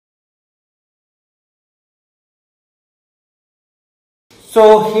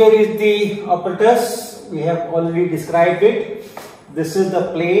So here is the apparatus. We have already described it. This is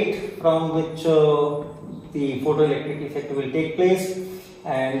the plate from which the photoelectric effect will take place,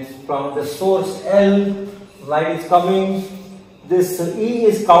 and from the source L, light is coming. This E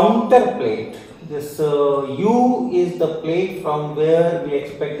is counter plate. This U is the plate from where we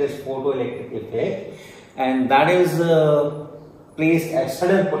expect this photoelectric effect, and that is placed at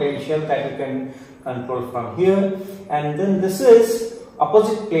sudden potential that you can control from here. And then this is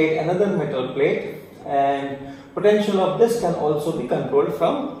opposite plate, another metal plate, and potential of this can also be controlled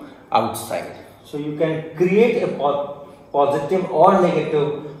from outside. So you can create a positive or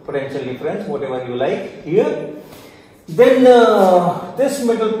negative potential difference, whatever you like here. Then this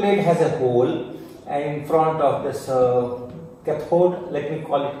metal plate has a hole in front of this cathode, let me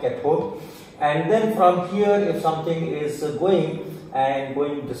call it cathode, and then from here if something is going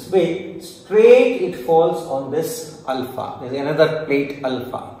this way, straight it falls on this alpha. There is another plate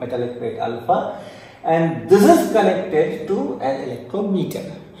alpha, metallic plate alpha, and this is connected to an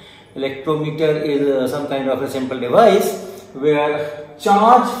electrometer. Electrometer is some kind of a simple device where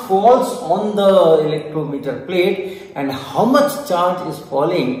charge falls on the electrometer plate, and how much charge is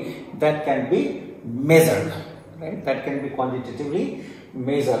falling, that can be measured, right? That can be quantitatively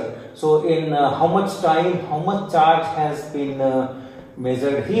measured. So in how much time, how much charge has been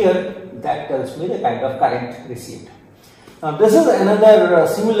measured here, that tells me the kind of current received. Now this is another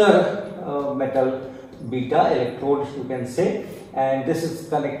similar metal beta electrode, you can say, and this is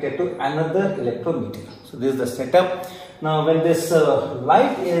connected to another electrometer. So this is the setup. Now when this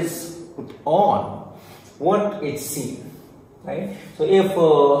light is put on, what is seen, right? So if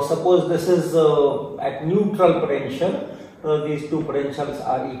suppose this is at neutral potential, these two potentials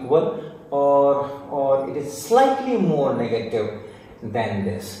are equal, or it is slightly more negative than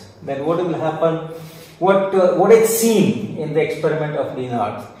this, then what will happen? What is seen in the experiment of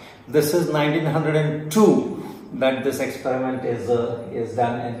Lenard? This is 1902 that this experiment is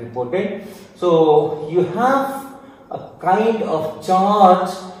done and reported. So you have a kind of charge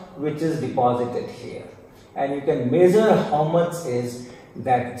which is deposited here, and you can measure how much is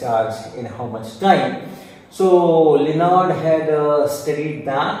that charge in how much time. So Lenard had studied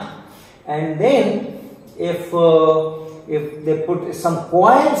that, and then if they put some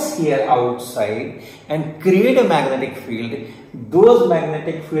coils here outside and create a magnetic field, those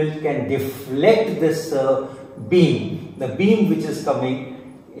magnetic fields can deflect this beam. The beam which is coming,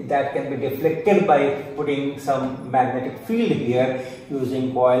 that can be deflected by putting some magnetic field here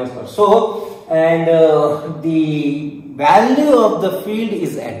using coils or so, and the value of the field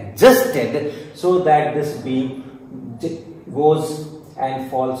is adjusted so that this beam goes and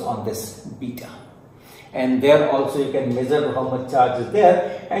falls on this beta. And there also you can measure how much charge is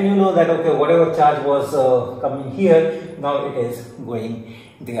there, and you know that okay, whatever charge was coming here, now it is going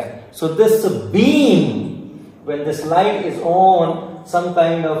there. So this beam, when this light is on, some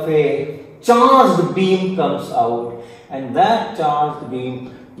kind of a charged beam comes out, and that charged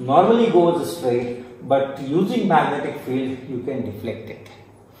beam normally goes straight, but using magnetic field you can deflect it.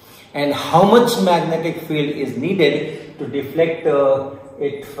 And how much magnetic field is needed to deflect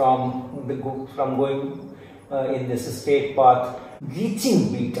it from going in this straight path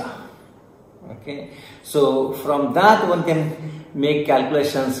reaching beta? Okay, so from that one can make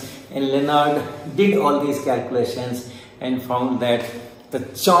calculations, and Lenard did all these calculations and found that the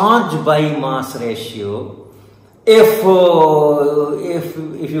charge by mass ratio, if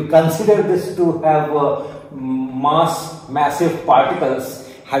you consider this to have massive particles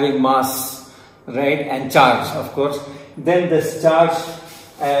having mass, right, and charge of course, then this charge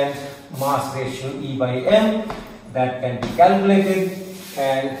and mass ratio E by m, that can be calculated,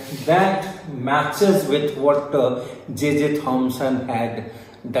 and that matches with what J.J. Thomson had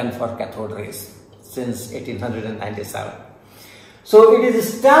done for cathode rays since 1897. So it is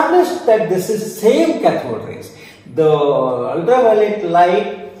established that this is same cathode rays. The ultraviolet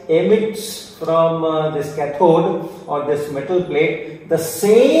light emits from this cathode or this metal plate the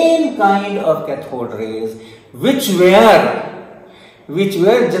same kind of cathode rays which were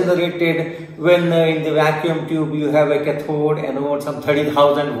generated when in the vacuum tube you have a cathode, anode, some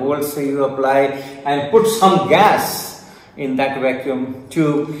 30,000 volts you apply and put some gas in that vacuum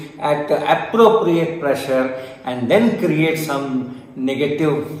tube at appropriate pressure and then create some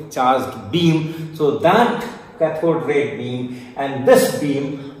negative charged beam. So that cathode ray beam and this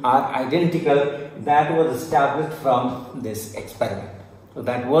beam are identical. That was established from this experiment. So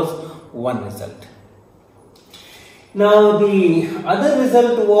that was one result. Now the other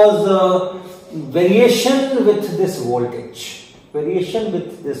result was variation with this voltage. Variation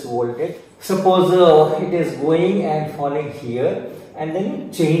with this voltage. Suppose it is going and falling here, and then you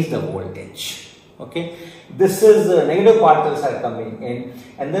change the voltage. Okay, this is negative particles are coming in,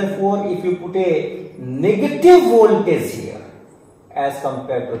 and therefore if you put a negative voltage here as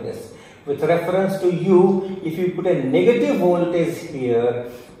compared to this, with reference to U, if you put a negative voltage here,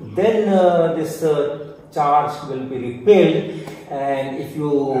 then this charge will be repelled, and if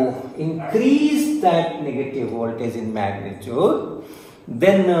you increase that negative voltage in magnitude,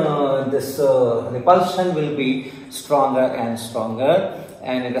 then this repulsion will be stronger and stronger,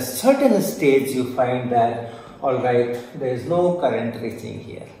 and at a certain stage you find that, alright, there is no current reaching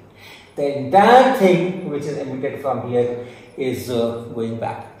here. The entire thing which is emitted from here is going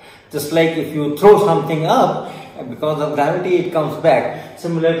back. Just like if you throw something up, and because of gravity it comes back.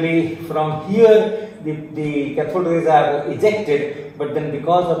 Similarly, from here the cathode rays are ejected, but then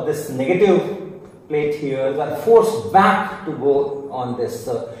because of this negative plate here, they are forced back to go on this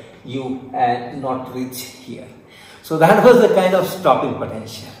U and not reach here. So that was the kind of stopping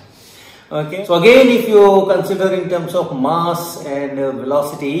potential. Okay. So again, if you consider in terms of mass and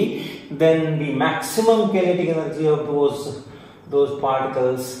velocity, then the maximum kinetic energy of those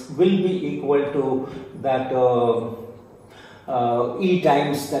particles will be equal to that E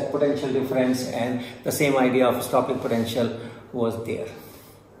times that potential difference, and the same idea of stopping potential was there.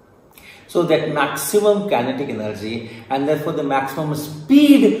 So that maximum kinetic energy and therefore the maximum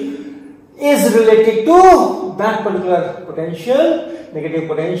speed is related to that particular potential, negative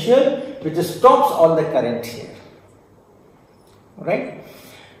potential, which stops all the current here. Right?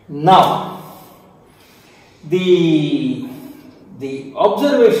 Now, the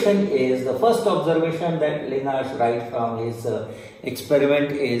observation is, the first observation that Lenard writes from his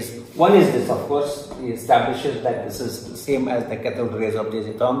experiment is, one is this, of course, he establishes that this is the same as the cathode rays of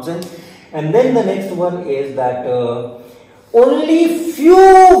J.J. Thomson, and then the next one is that only few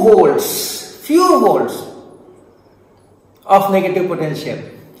volts of negative potential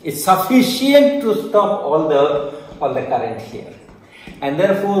is sufficient to stop all the current here, and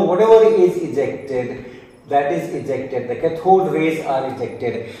therefore whatever is ejected, that is ejected, the cathode rays are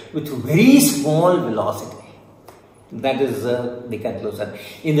ejected with very small velocity. That is the conclusion.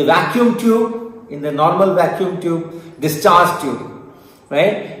 In the vacuum tube, in the normal vacuum tube, discharge tube,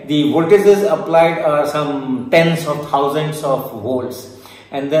 right, the voltages applied are some tens of thousands of volts,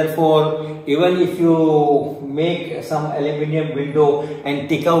 and therefore even if you make some aluminium window and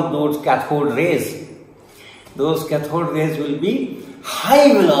take out those cathode rays will be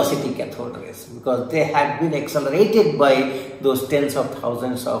high velocity cathode rays, because they had been accelerated by those tens of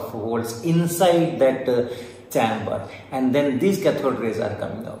thousands of volts inside that chamber, and then these cathode rays are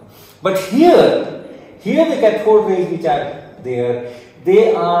coming out. But here the cathode rays which are there,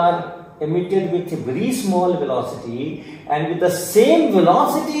 they are emitted with a very small velocity, and with the same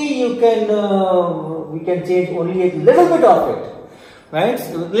velocity we can change only a little bit of it, right?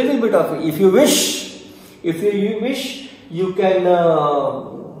 So a little bit of it. If you wish, you can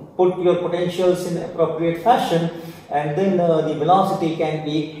put your potentials in appropriate fashion, and then the velocity can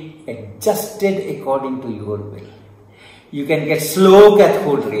be adjusted according to your will. You can get slow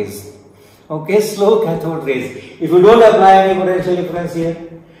cathode rays. Okay, slow cathode rays. If you don't apply any potential difference here,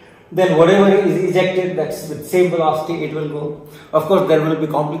 then whatever is ejected, that's with same velocity it will go. Of course, there will be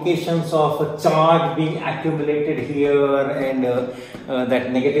complications of a charge being accumulated here, and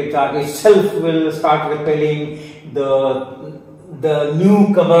that negative charge itself will start repelling the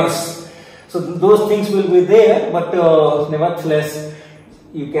newcomers. So those things will be there, but nevertheless,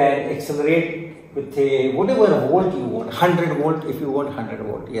 you can accelerate with a whatever volt you want. 100 volt if you want 100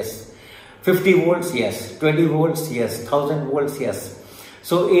 volt, yes. 50 volts, yes. 20 volts, yes. 1000 volts, yes.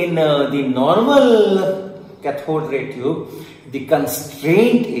 So in the normal cathode ray tube, the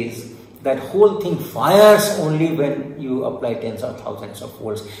constraint is that whole thing fires only when you apply tens of thousands of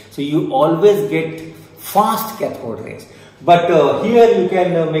volts. So you always get fast cathode rays. But here you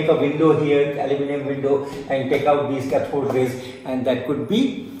can make a window here, aluminium window, and take out these cathode rays, and that could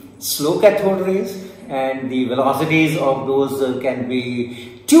be slow cathode rays, and the velocities of those can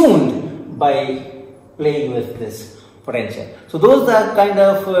be tuned by playing with this potential. So those are kind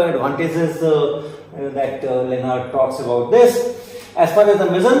of advantages that Lenard talks about this. As far as the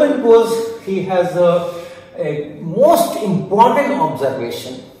measurement goes, he has a most important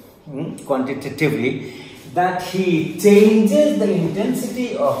observation quantitatively, that he changes the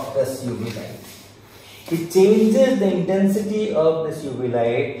intensity of this UV light. He changes the intensity of this UV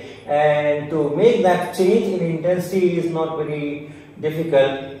light, and to make that change in intensity is not very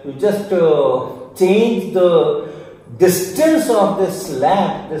difficult. You just change the distance of this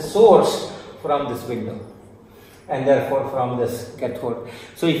lamp, this source, from this window, and therefore from this cathode.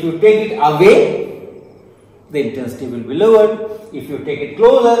 So if you take it away, the intensity will be lowered. If you take it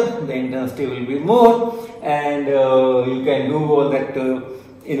closer, the intensity will be more, and you can do all that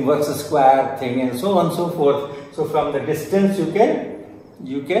inverse square thing and so on and so forth. So from the distance you can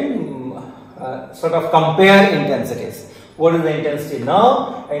sort of compare intensities. What is the intensity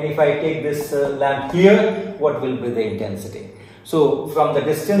now, and if I take this lamp here, what will be the intensity? So from the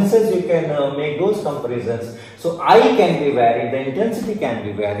distances you can make those comparisons. So I can be varied, the intensity can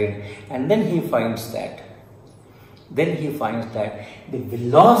be varied, and then he finds that the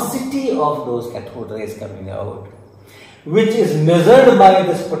velocity of those cathode rays coming out, which is measured by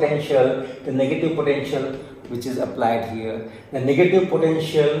this potential, the negative potential which is applied here, the negative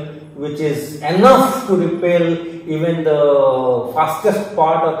potential which is enough to repel even the fastest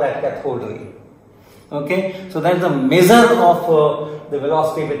part of that cathode ray. Okay, so that is the measure of the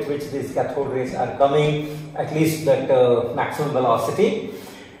velocity with which these cathode rays are coming, at least that maximum velocity.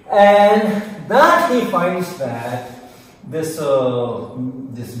 And that he finds that this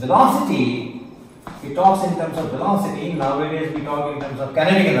velocity, he talks in terms of velocity, nowadays we talk in terms of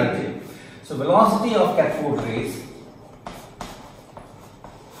kinetic energy. So velocity of cathode rays,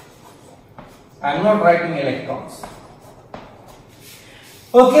 I am not writing electrons.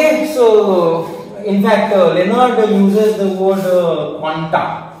 Okay, so in fact Lenard uses the word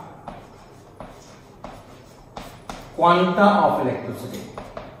quanta of electricity,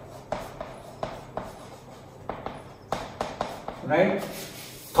 right?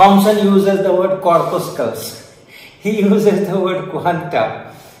 Thomson uses the word corpuscles, he uses the word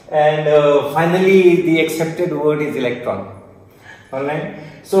quanta, and finally the accepted word is electron. Alright,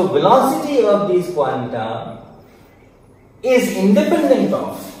 so velocity of these quanta is independent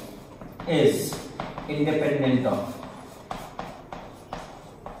of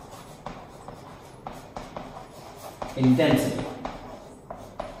intensity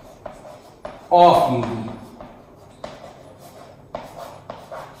of UV.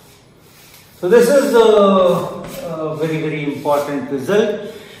 So this is a very important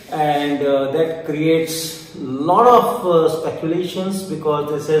result, and that creates a lot of speculations, because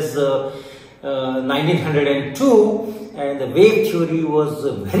this is 1902 and the wave theory was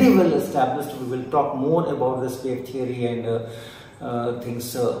very well established. We will talk more about this wave theory and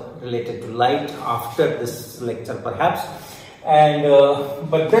things related to light after this lecture perhaps. And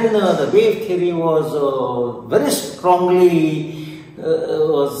but then the wave theory was very strongly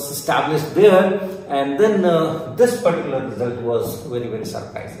was established there, and then this particular result was very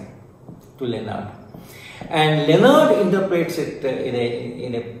surprising to Lenard. And Lenard interprets it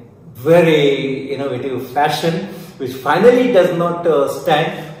in a very innovative fashion, which finally does not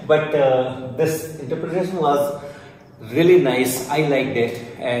stand, but this interpretation was really nice. I liked it,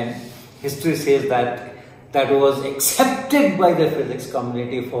 and history says that that was accepted by the physics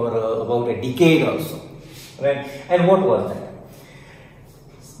community for about a decade also, right? And what was that?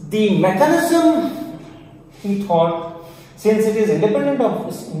 The mechanism, he thought, since it is independent of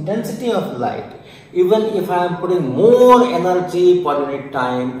intensity of light, even if I am putting more energy per unit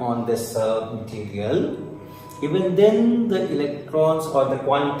time on this material, even then the electrons or the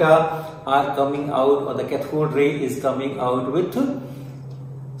quanta are coming out, or the cathode ray is coming out with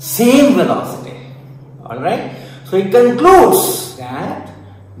same velocity. Alright, so it concludes that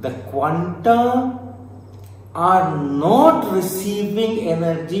the quanta are not receiving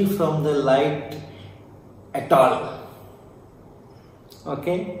energy from the light at all.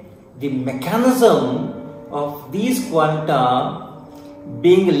 Okay, the mechanism of these quanta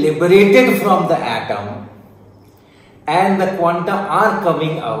being liberated from the atom, and the quanta are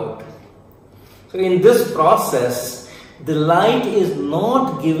coming out. So in this process, the light is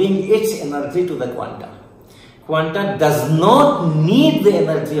not giving its energy to the quanta. Quanta does not need the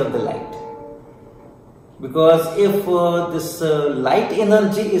energy of the light, because if this light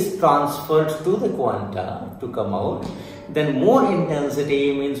energy is transferred to the quanta to come out, then more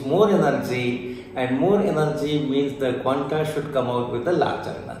intensity means more energy, and more energy means the quanta should come out with a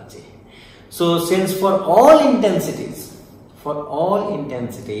larger energy. So since for all intensities,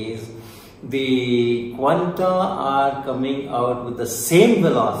 the quanta are coming out with the same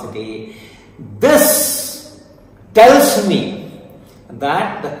velocity, this tells me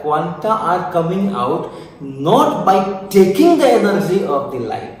that the quanta are coming out not by taking the energy of the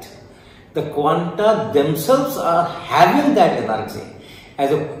light. The quanta themselves are having that energy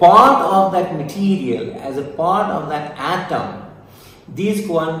as a part of that material, as a part of that atom. These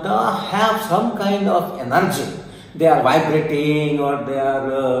quanta have some kind of energy. They are vibrating, or they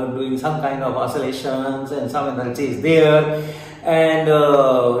are doing some kind of oscillations, and some energy is there. And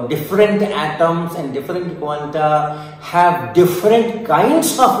different atoms and different quanta have different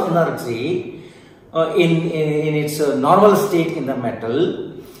kinds of energy in its normal state in the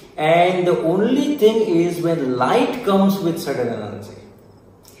metal, and the only thing is when light comes with sudden energy,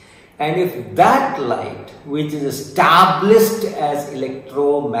 and if that light, which is established as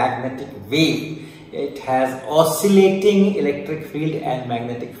electromagnetic wave, it has oscillating electric field and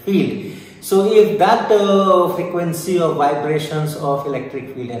magnetic field. So if that frequency of vibrations of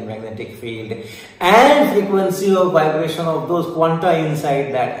electric field and magnetic field and frequency of vibration of those quanta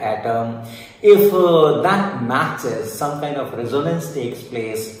inside that atom, if that matches, some kind of resonance takes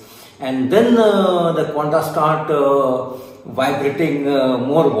place, and then the quanta start vibrating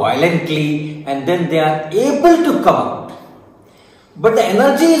more violently, and then they are able to come out. But the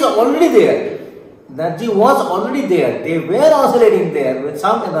energy is already there. The energy was already there. They were oscillating there with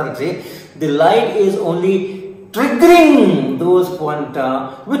some energy. The light is only triggering those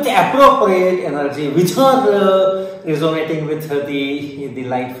quanta with appropriate energy which are resonating with the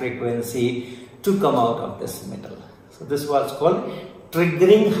light frequency to come out of this metal. So this was called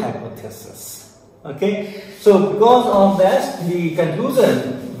triggering hypothesis. Okay. So because of that, the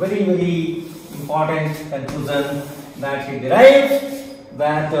conclusion, very important conclusion that he derived,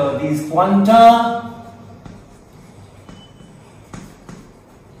 that these quanta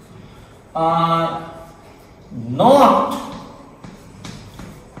are not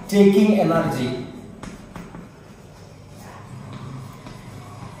taking energy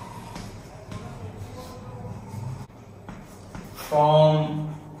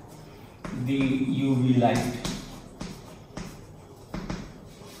from the UV light.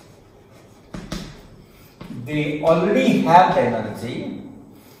 They already have the energy,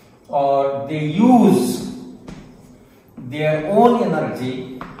 or they use their own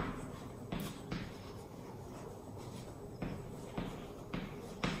energy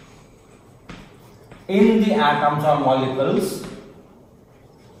in the atoms or molecules,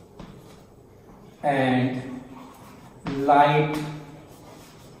 and light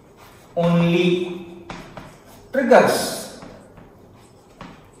only triggers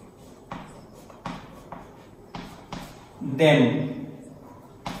them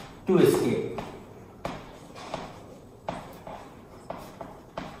to escape.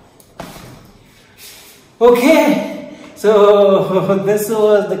 Okay, so this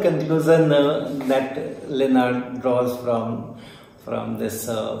was the conclusion that Lenard draws from this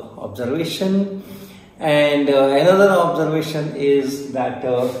observation. And another observation is that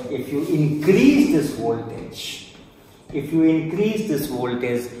if you increase this voltage,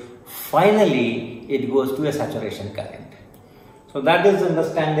 finally it goes to a saturation current. So that is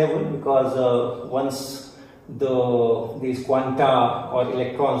understandable, because once these quanta or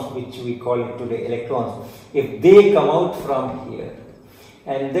electrons, which we call it today electrons, if they come out from here,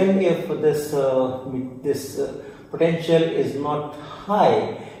 and then if this potential is not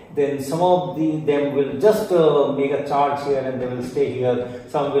high, then some of them will just make a charge here and they will stay here.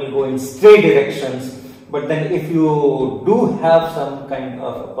 Some will go in straight directions. But then if you do have some kind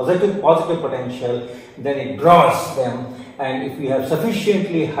of positive potential, then it draws them. And if you have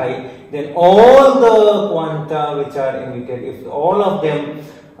sufficiently high, then all the quanta which are emitted, if all of them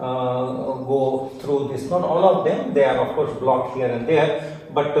go through this, not all of them, they are of course blocked here and there,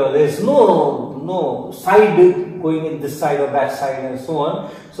 but there is no side going in this side or that side and so on.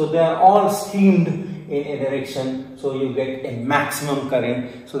 So they are all streamed in a direction, so you get a maximum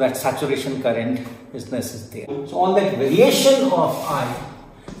current, so that saturation current is there. So all that variation of I,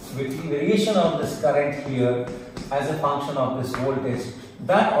 variation of this current here as a function of this voltage,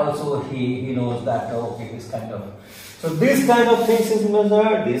 that also he knows that, okay, this kind of, so this kind of things is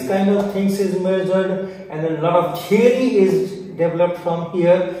measured, this kind of things is measured, and then a lot of theory is developed from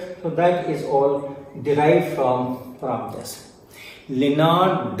here. So that is all derived from this.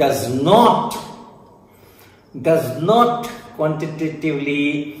 Lenard does not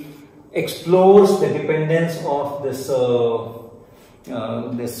quantitatively explores the dependence of this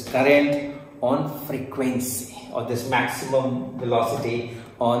this current on frequency, or this maximum velocity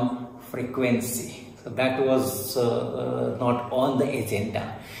on frequency. So that was not on the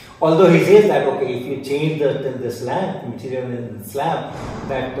agenda. Although he says that, okay, if you change the slab, material in the slab,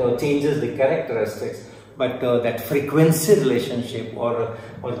 that changes the characteristics, but that frequency relationship, or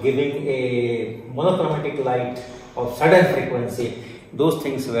giving a monochromatic light of sudden frequency, those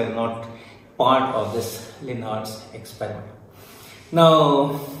things were not part of this Lenard's experiment.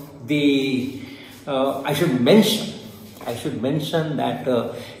 Now, I should mention that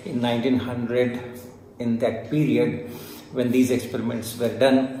in 1900, in that period when these experiments were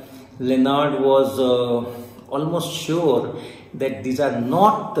done, Lenard was almost sure that these are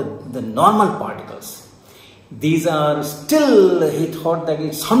not the normal particles. these are still, he thought that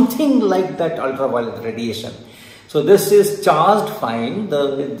it's something like that ultraviolet radiation. So this is charged fine,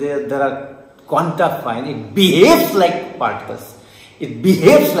 there are quanta fine, it behaves like particles. It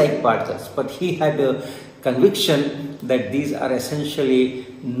behaves like particles, but he had a conviction that these are essentially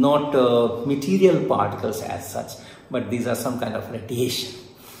not material particles as such, but these are some kind of radiation.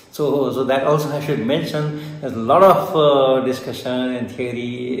 So that also I should mention, there's a lot of discussion and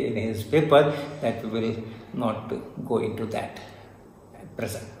theory in his paper that we will not go into that at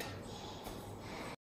present.